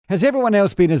Has everyone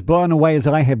else been as blown away as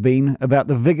I have been about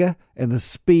the vigour and the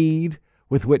speed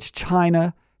with which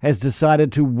China has decided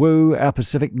to woo our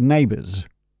Pacific neighbours?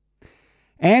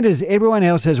 And is everyone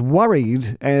else as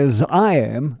worried as I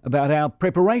am about our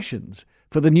preparations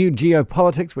for the new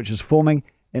geopolitics which is forming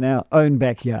in our own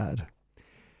backyard?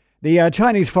 The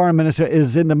Chinese foreign minister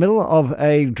is in the middle of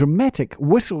a dramatic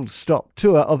whistle-stop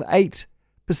tour of 8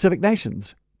 Pacific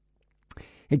nations.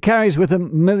 He carries with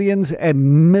him millions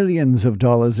and millions of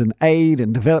dollars in aid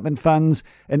and development funds,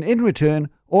 and in return,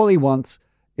 all he wants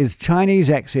is Chinese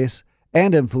access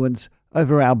and influence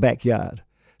over our backyard.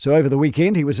 So over the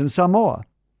weekend, he was in Samoa.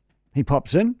 He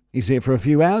pops in, he's there for a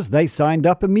few hours, they signed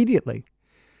up immediately.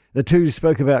 The two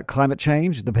spoke about climate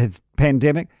change, the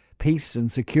pandemic, peace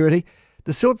and security,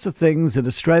 the sorts of things that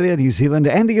Australia, New Zealand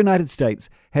and the United States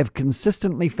have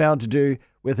consistently failed to do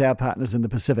with our partners in the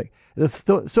Pacific. The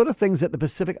sort of things that the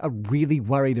Pacific are really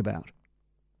worried about.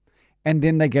 And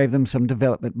then they gave them some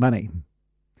development money.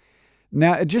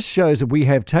 Now, it just shows that we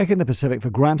have taken the Pacific for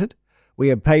granted, we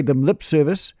have paid them lip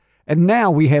service, and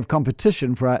now we have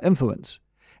competition for our influence.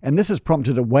 And this has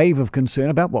prompted a wave of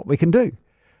concern about what we can do,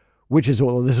 which is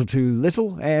all a little too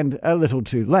little and a little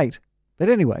too late. But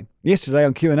anyway, yesterday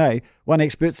on Q&A, one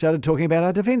expert started talking about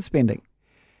our defence spending.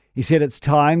 He said it's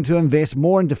time to invest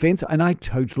more in defence, and I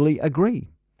totally agree.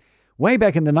 Way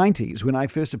back in the 90s, when I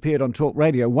first appeared on Talk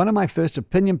Radio, one of my first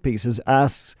opinion pieces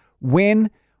asks, when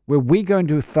were we going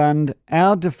to fund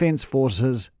our defence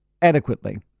forces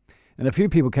adequately? And a few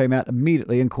people came out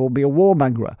immediately and called me a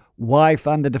warmonger. Why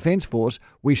fund the defence force?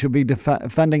 We should be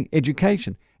funding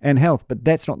education and health, but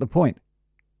that's not the point.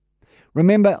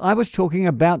 Remember, I was talking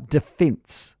about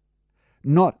defence,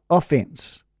 not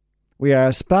offence. We are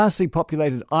a sparsely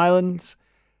populated island,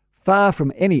 far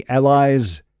from any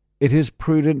allies. It is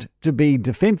prudent to be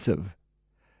defensive.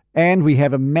 And we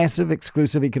have a massive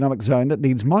exclusive economic zone that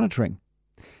needs monitoring.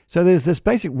 So there's this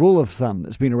basic rule of thumb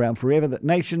that's been around forever that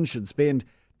nations should spend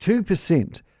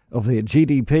 2% of their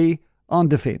GDP on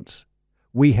defence.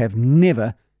 We have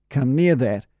never come near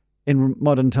that in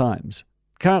modern times.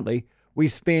 Currently, we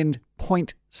spend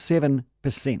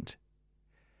 0.7%.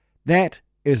 That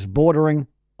is bordering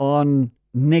on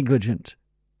negligent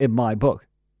in my book.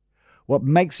 What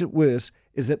makes it worse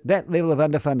is that that level of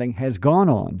underfunding has gone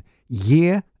on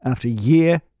year after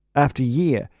year after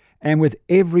year. And with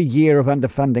every year of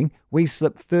underfunding, we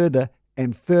slip further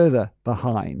and further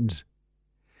behind.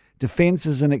 Defence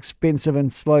is an expensive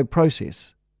and slow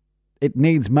process. It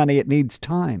needs money, it needs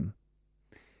time.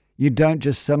 You don't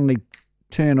just suddenly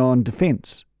turn on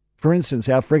defence. For instance,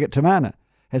 our frigate Tamana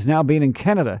has now been in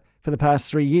Canada for the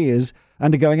past 3 years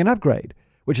undergoing an upgrade,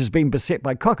 which has been beset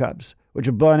by cock-ups, which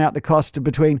have blown out the cost to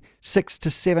between $600 to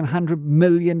 $700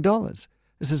 million.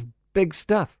 This is big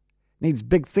stuff. Needs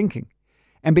big thinking.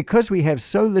 And because we have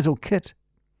so little kit,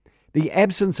 the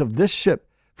absence of this ship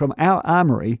from our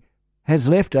armoury has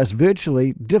left us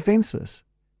virtually defenceless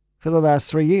for the last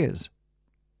 3 years.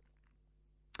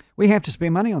 We have to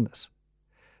spend money on this.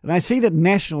 And I see that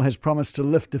National has promised to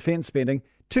lift defence spending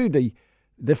to the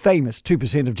famous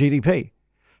 2% of GDP.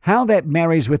 How that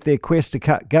marries with their quest to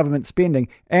cut government spending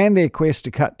and their quest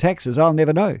to cut taxes, I'll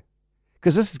never know.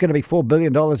 Because this is going to be $4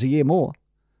 billion a year more.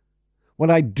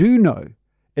 What I do know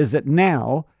is that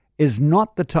now is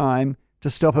not the time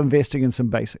to stop investing in some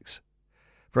basics.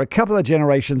 For a couple of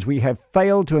generations, we have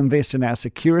failed to invest in our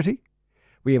security.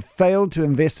 We have failed to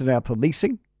invest in our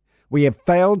policing. We have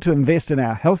failed to invest in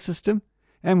our health system.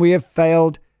 And we have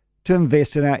failed to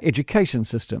invest in our education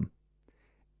system.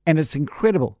 And it's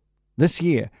incredible this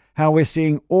year how we're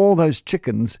seeing all those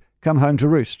chickens come home to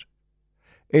roost.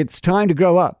 It's time to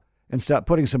grow up and start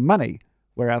putting some money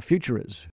where our future is.